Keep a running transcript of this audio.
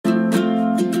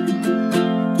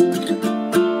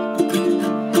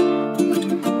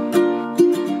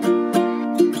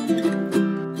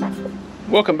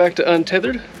Welcome back to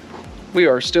Untethered. We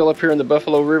are still up here in the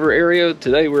Buffalo River area.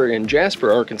 Today we're in Jasper,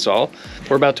 Arkansas.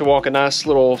 We're about to walk a nice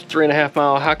little 3.5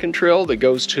 mile hiking trail that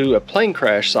goes to a plane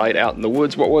crash site out in the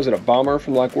woods. What was it, a bomber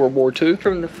from like World War II?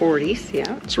 From the 40s,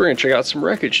 yeah. So we're gonna check out some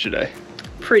wreckage today.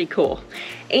 Pretty cool.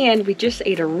 And we just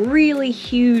ate a really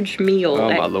huge meal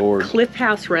at Cliff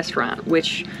House Restaurant,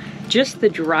 which just the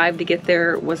drive to get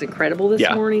there was incredible this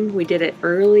morning. We did it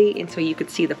early, and so you could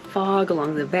see the fog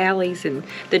along the valleys, and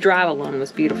the drive alone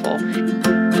was beautiful.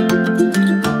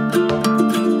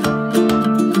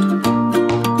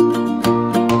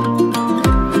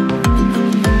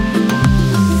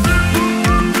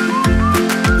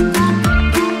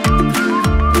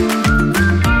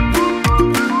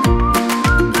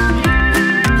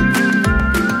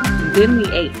 Then we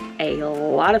ate a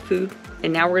lot of food,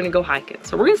 and now we're gonna go hiking.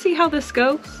 So we're gonna see how this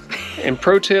goes. And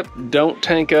pro tip, don't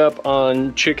tank up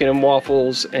on chicken and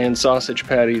waffles and sausage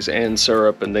patties and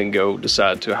syrup and then go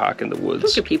decide to hike in the woods.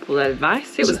 Don't give people that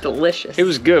advice. It was delicious. It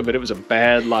was good, but it was a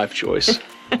bad life choice.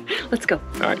 Let's go.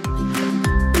 All right.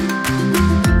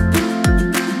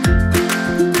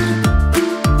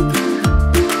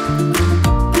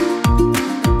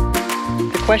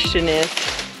 The question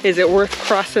is it worth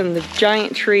crossing the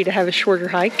giant tree to have a shorter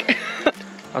hike?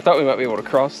 I thought we might be able to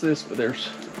cross this, but there's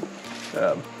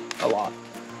a lot.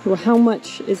 Well, how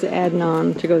much is it adding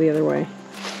on to go the other way?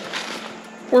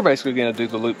 We're basically gonna do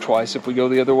the loop twice if we go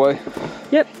the other way.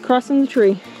 Yep, crossing the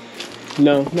tree.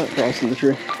 No, not crossing the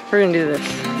tree. We're gonna do this.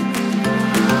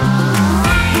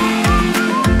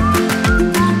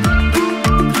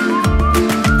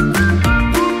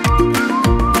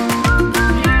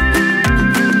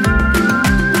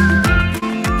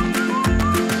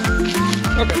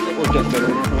 Okay, that worked out better.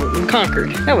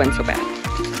 Conquered. That wasn't so bad.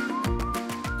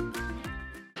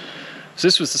 So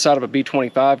this was the site of a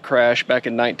B-25 crash back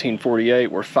in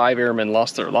 1948 where 5 airmen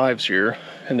lost their lives here,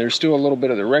 and there's still a little bit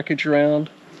of the wreckage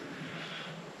around.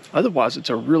 Otherwise,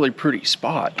 it's a really pretty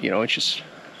spot. You know, it's just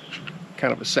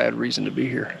kind of a sad reason to be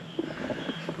here.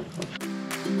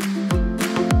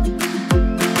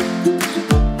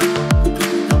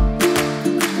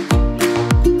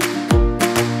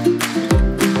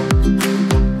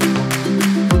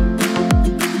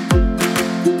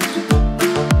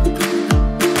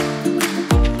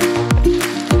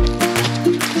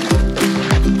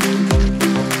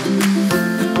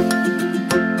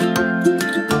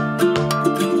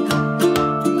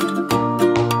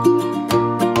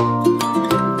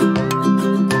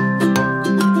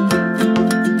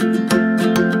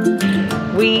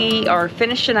 We are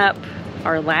finishing up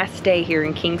our last day here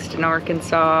in Kingston,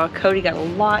 Arkansas. Cody got a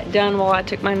lot done while I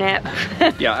took my nap.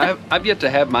 Yeah, I've yet to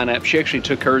have my nap. She actually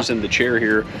took hers in the chair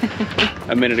here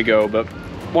a minute ago, but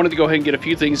wanted to go ahead and get a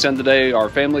few things done today. Our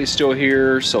family's still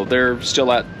here, so they're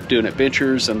still out doing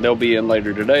adventures, and they'll be in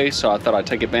later today, so I thought I'd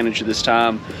take advantage of this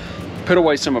time, put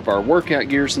away some of our workout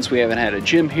gear since we haven't had a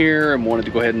gym here, and wanted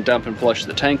to go ahead and dump and flush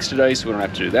the tanks today so we don't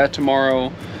have to do that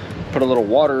tomorrow. Put a little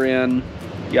water in,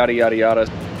 yada yada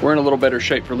yada. We're in a little better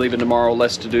shape for leaving tomorrow,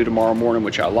 less to do tomorrow morning,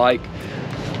 which I like.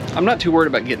 I'm not too worried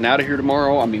about getting out of here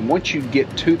tomorrow. I mean, once you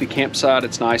get to the campsite,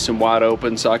 it's nice and wide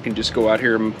open, so I can just go out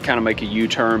here and kind of make a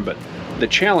U-turn, but the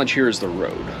challenge here is the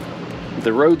road.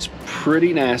 The road's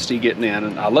pretty nasty getting in,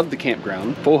 and I love the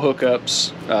campground. Full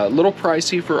hookups, a little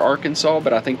pricey for Arkansas,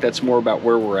 but I think that's more about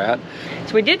where we're at.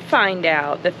 So we did find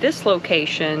out that this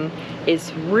location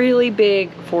is really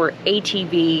big for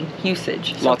ATV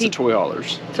usage. Lots of toy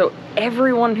haulers. So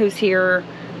everyone who's here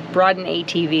brought an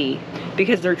ATV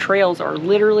because their trails are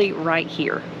literally right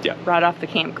here, right off the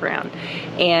campground.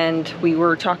 And we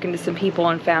were talking to some people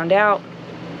and found out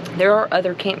there are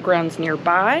other campgrounds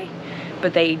nearby,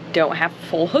 but they don't have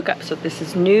full hookups. So this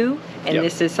is new, and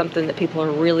this is something that people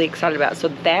are really excited about. So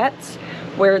that's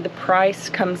where the price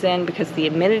comes in, because the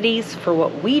amenities for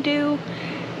what we do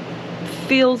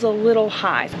feels a little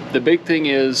high. The big thing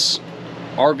is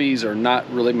RVs are not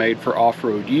really made for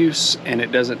off-road use, and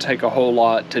it doesn't take a whole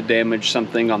lot to damage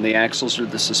something on the axles or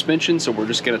the suspension, so we're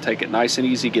just going to take it nice and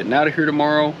easy getting out of here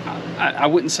tomorrow. I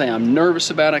wouldn't say I'm nervous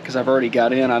about it because I've already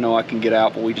got in. I know I can get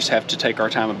out, but we just have to take our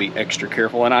time and be extra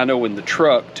careful. And I know in the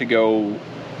truck to go,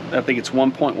 I think it's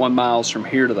 1.1 miles from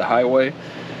here to the highway,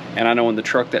 and I know in the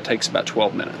truck that takes about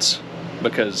 12 minutes.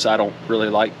 Because I don't really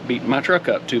like beating my truck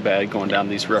up too bad going down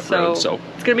these rough roads. So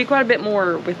it's going to be quite a bit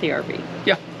more with the RV.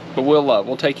 Yeah, but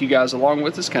we'll take you guys along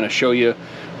with us, kind of show you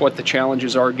what the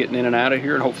challenges are getting in and out of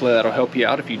here, and hopefully that'll help you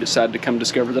out if you decide to come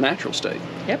discover the natural state.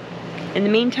 Yep. In the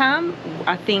meantime,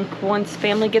 I think once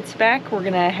family gets back, we're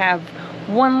going to have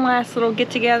one last little get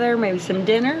together, maybe some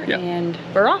dinner, and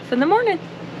we're off in the morning.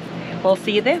 We'll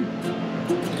see you then.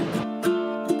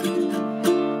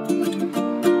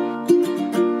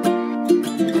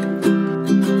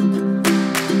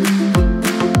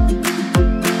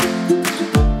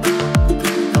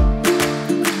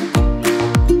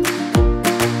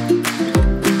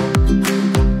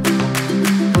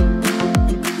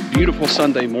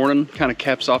 Sunday morning. Kind of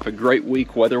caps off a great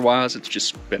week weather-wise. It's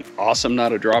just been awesome,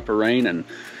 not a drop of rain, and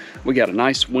we got a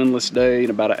nice windless day and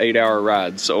about an 8-hour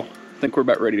ride. So I think we're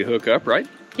about ready to hook up, right?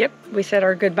 Yep, we said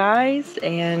our goodbyes,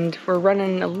 and we're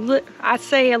running I'd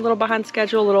say a little behind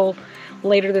schedule, a little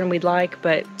later than we'd like,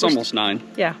 but it's almost 9.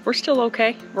 Yeah, we're still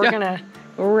okay. We're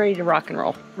ready to rock and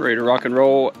roll. Ready to rock and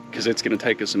roll, because it's gonna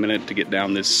take us a minute to get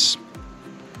down this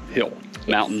hill,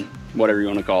 mountain, whatever you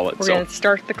want to call it. We're gonna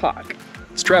start the clock.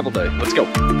 It's travel day. Let's go.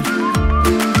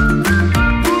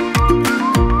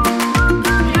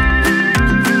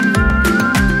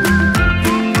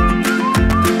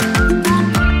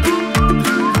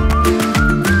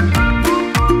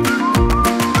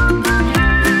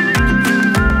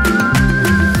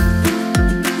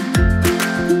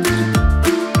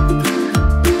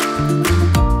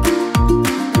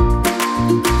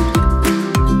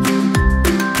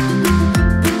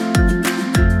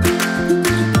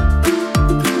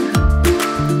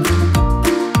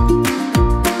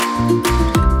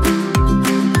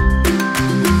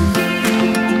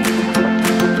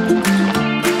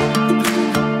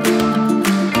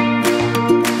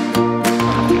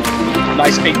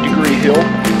 Nice 8-degree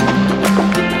hill.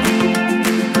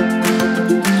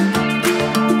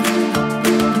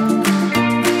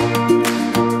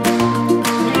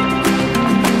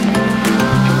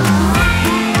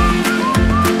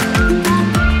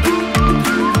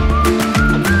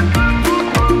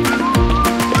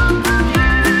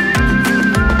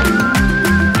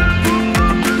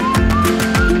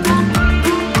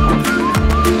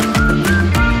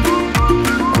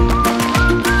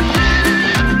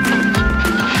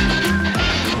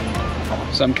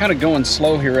 So I'm kind of going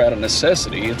slow here out of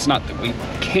necessity. It's not that we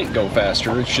can't go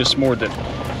faster, it's just more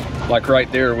that, like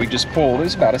right there, we just pulled,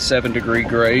 it's about a 7-degree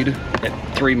grade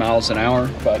at 3 miles an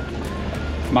hour. But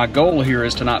my goal here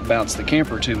is to not bounce the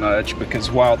camper too much,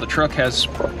 because while the truck has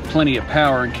plenty of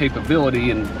power and capability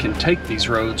and can take these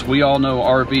roads, we all know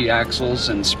RV axles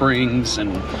and springs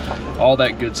and all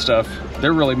that good stuff,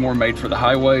 they're really more made for the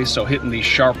highway. So hitting these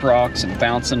sharp rocks and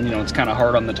bouncing, you know, it's kind of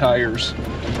hard on the tires,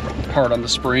 hard on the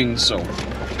springs. So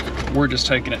we're just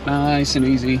taking it nice and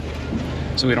easy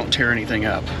so we don't tear anything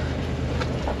up.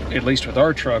 At least with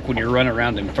our truck, when you're running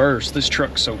around in first, this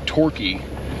truck's so torquey,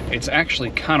 it's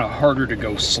actually kind of harder to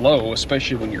go slow,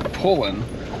 especially when you're pulling,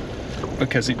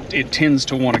 because it tends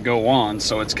to want to go on.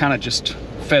 So it's kind of just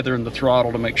feathering the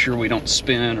throttle to make sure we don't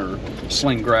spin or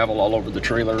sling gravel all over the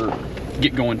trailer,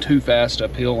 get going too fast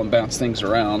uphill and bounce things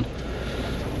around.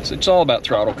 So it's all about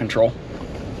throttle control.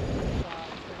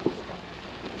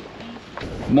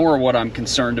 More of what I'm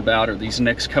concerned about are these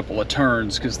next couple of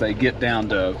turns, because they get down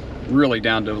to really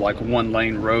down to like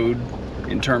 1-lane road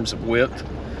in terms of width.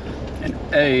 And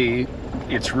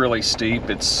it's really steep.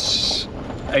 It's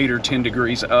 8 or 10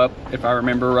 degrees up, if I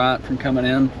remember right, from coming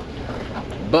in.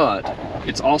 But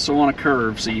it's also on a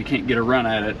curve, so you can't get a run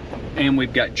at it. And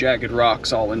we've got jagged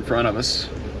rocks all in front of us.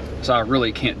 So I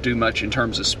really can't do much in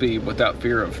terms of speed without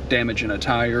fear of damaging a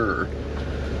tire or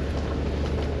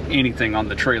anything on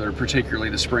the trailer, particularly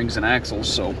the springs and axles.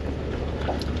 So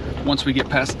once we get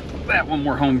past that one,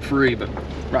 we're home free, but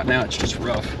right now it's just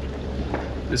rough.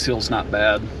 This hill's not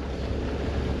bad,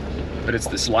 but it's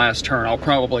this last turn. I'll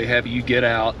probably have you get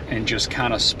out and just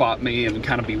kind of spot me and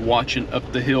kind of be watching up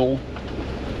the hill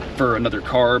for another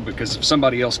car, because if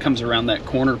somebody else comes around that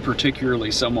corner,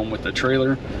 particularly someone with a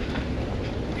trailer,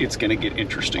 it's going to get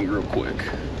interesting real quick.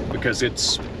 Because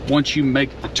it's, once you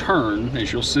make the turn,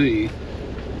 as you'll see,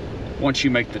 once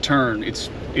you make the turn, it's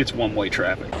one-way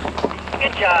traffic.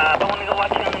 Good job. I want to go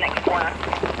watch you on the next corner.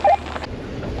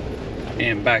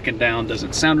 And backing down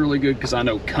doesn't sound really good, because I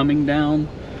know coming down,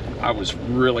 I was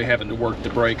really having to work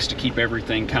the brakes to keep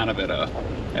everything kind of at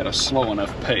a slow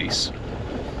enough pace.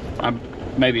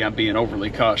 Maybe I'm being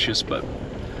overly cautious, but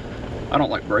I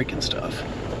don't like breaking stuff.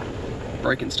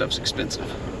 Breaking stuff's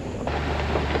expensive.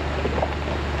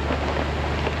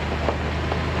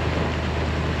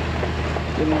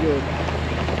 Good.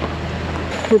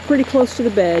 We're pretty close to the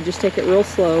bed, just take it real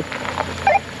slow.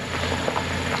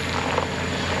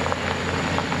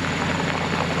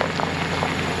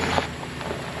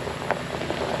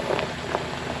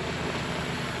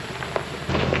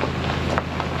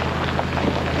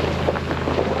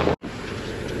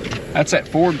 That's that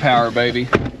forward power, baby.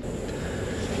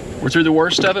 We're through the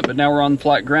worst of it, but now we're on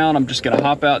flat ground. I'm just gonna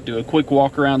hop out, do a quick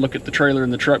walk around, look at the trailer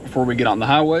and the truck before we get on the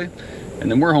highway,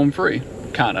 and then we're home free.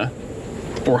 Kinda.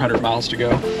 400 miles to go.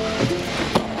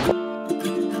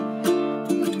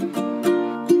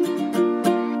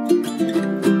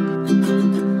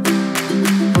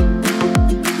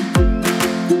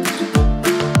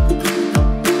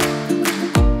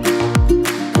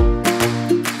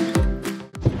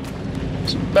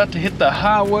 hit the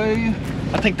highway.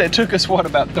 I think that took us, what,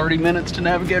 about 30 minutes to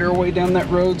navigate our way down that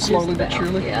road, slowly but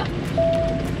surely. Yeah.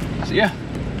 So yeah,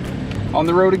 on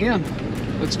the road again.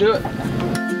 Let's do it.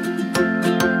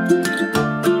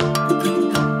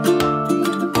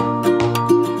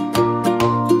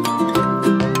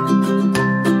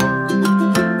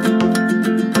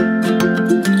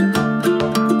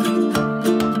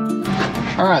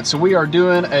 All right, so we are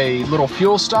doing a little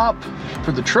fuel stop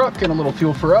for the truck and a little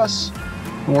fuel for us.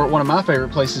 And we're at one of my favorite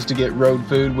places to get road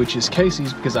food, which is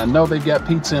Casey's, because I know they've got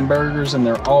pizza and burgers and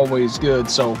they're always good.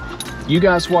 So you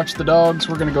guys watch the dogs.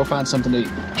 We're gonna go find something to eat.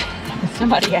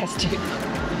 Somebody has to.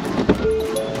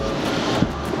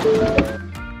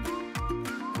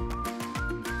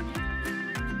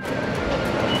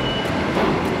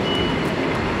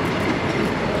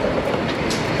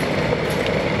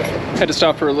 Had to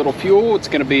stop for a little fuel. It's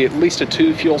gonna be at least a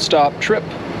 2 fuel stop trip.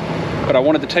 But I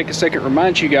wanted to take a second to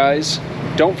remind you guys,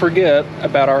 don't forget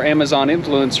about our Amazon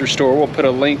influencer store. We'll put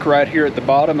a link right here at the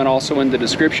bottom and also in the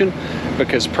description,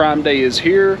 because Prime Day is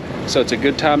here, so it's a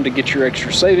good time to get your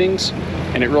extra savings,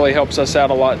 and it really helps us out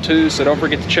a lot too. So don't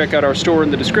forget to check out our store in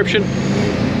the description.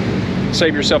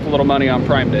 Save yourself a little money on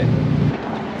Prime Day.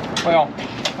 Well,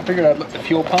 I figured I'd let the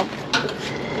fuel pump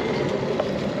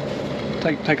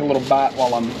take a little bite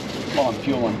while I'm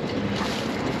fueling.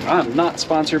 I'm not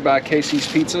sponsored by Casey's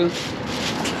Pizza.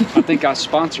 I think I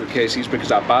sponsor Casey's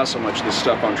because I buy so much of this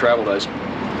stuff on travel days.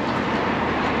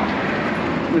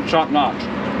 It's top notch.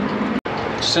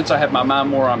 Since I have my mind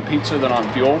more on pizza than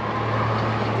on fuel,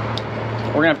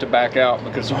 we're gonna have to back out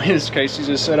because the way this Casey's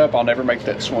is set up, I'll never make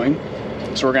that swing.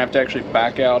 So we're gonna have to actually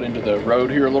back out into the road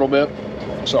here a little bit.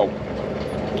 So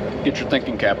get your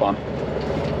thinking cap on.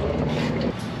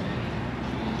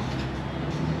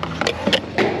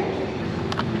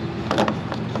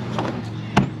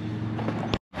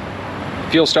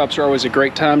 Fuel stops are always a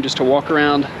great time just to walk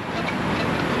around,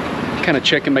 kind of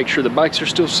check and make sure the bikes are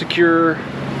still secure,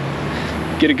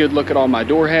 get a good look at all my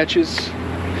door hatches,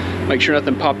 make sure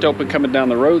nothing popped open coming down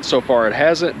the road. So far it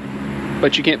hasn't,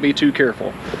 but you can't be too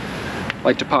careful.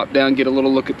 Like to pop down, get a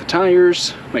little look at the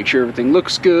tires, make sure everything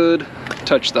looks good,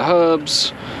 touch the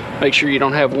hubs, make sure you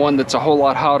don't have one that's a whole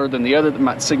lot hotter than the other that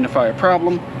might signify a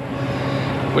problem,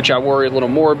 which I worry a little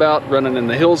more about running in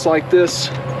the hills like this.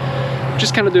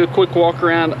 Just kind of do a quick walk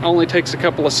around. Only takes a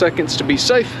couple of seconds to be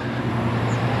safe.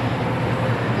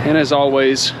 And as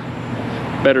always,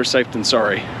 better safe than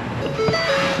sorry.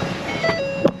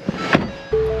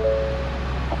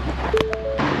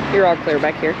 You're all clear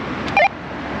back here.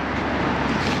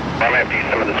 I'm empty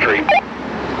some of the street.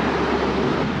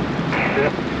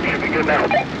 Should be good now.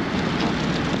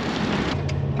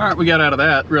 All right, we got out of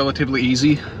that relatively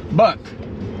easy, but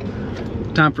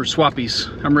time for swappies.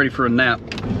 I'm ready for a nap.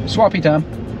 Swappy time.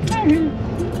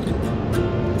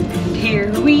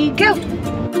 Here we go.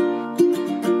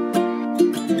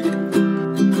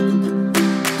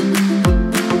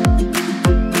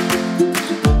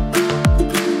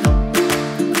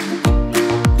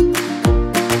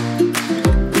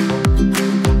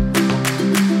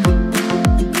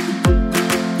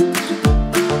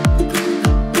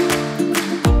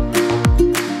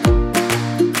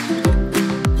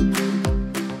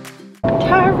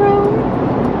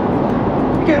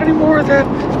 That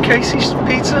Casey's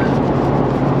pizza?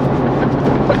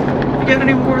 You got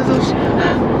any more of those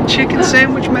chicken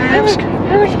sandwich masks?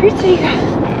 How much pizza you got?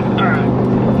 Alright.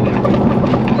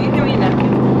 You can eat that.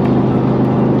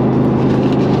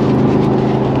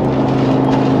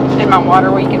 And my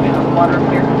water, will you give me the water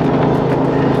up here?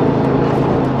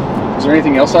 Is there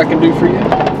anything else I can do for you?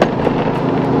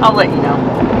 I'll let you know.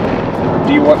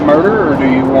 Do you want murder or do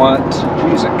you want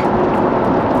music?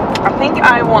 I think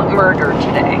I want murder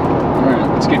today. Alright,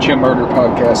 let's get you a murder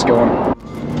podcast going.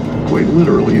 Quite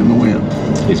literally in the wind.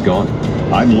 He's gone.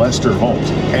 I'm Lester Holt,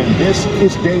 and this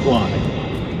is Dateline.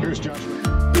 Here's Joshua.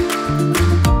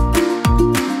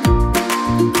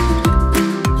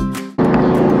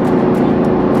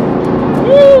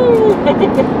 Woo!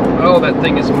 Oh, that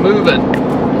thing is moving.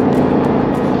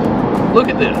 Look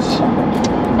at this.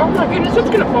 Oh my goodness, it's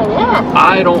gonna fall off.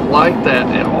 I don't like that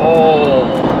at all.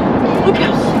 Look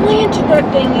how slanted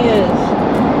that thing is.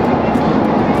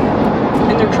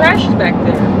 And their trash is back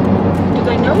there. Do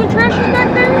they know the trash is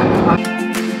back there?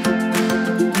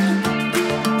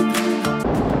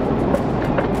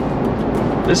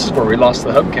 This is where we lost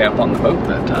the hubcap on the boat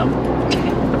that time.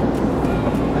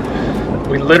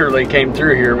 We literally came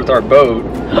through here with our boat.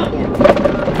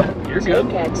 You're good.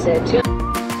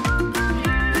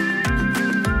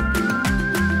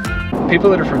 People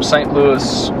that are from St.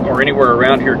 Louis or anywhere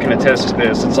around here can attest to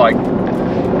this. It's like,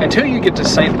 until you get to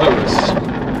St. Louis,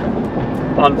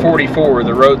 on 44,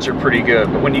 the roads are pretty good.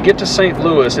 But when you get to St.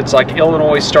 Louis, it's like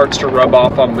Illinois starts to rub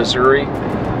off on Missouri,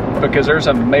 because there's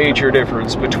a major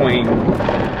difference between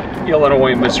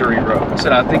Illinois and Missouri roads.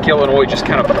 And I think Illinois just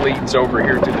kind of bleeds over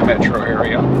here through the metro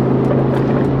area.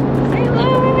 St.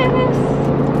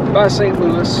 Louis! Bye, St.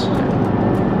 Louis.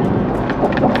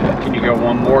 Can you go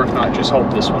one more? If not, just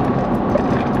hold this one.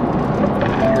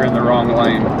 You're in the wrong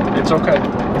lane. It's okay.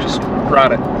 Just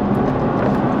ride it.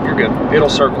 You're good. It'll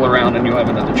circle around and you'll have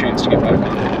another chance to get back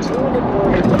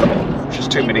on.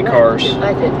 Just too many cars. 4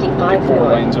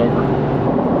 lanes over.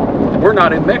 We're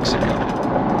not in Mexico.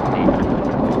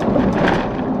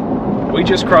 We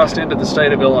just crossed into the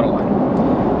state of Illinois.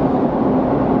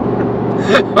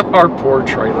 Our poor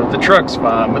trailer. The truck's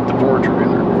fine, but the poor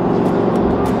trailer.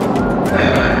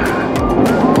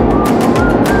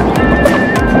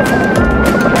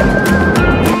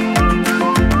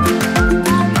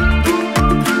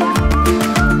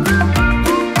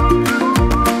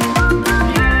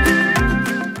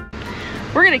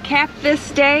 We're gonna cap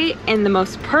this day in the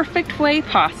most perfect way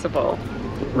possible.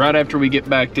 Right after we get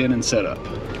backed in and set up.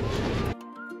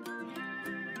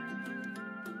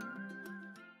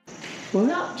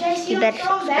 You better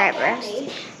subscribe,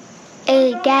 Rusty.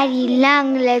 Hey, Daddy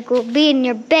Long Leg will be in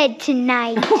your bed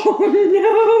tonight. The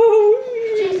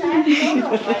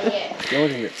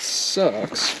only thing that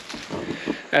sucks.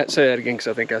 Say that again, because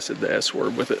I think I said the S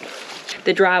word with it.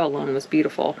 The drive alone was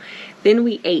beautiful. Then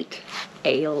we ate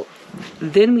a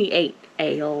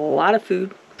lot of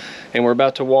food. And we're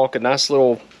about to walk a nice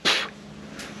little...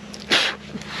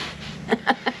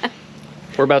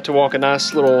 We're about to walk a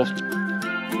nice little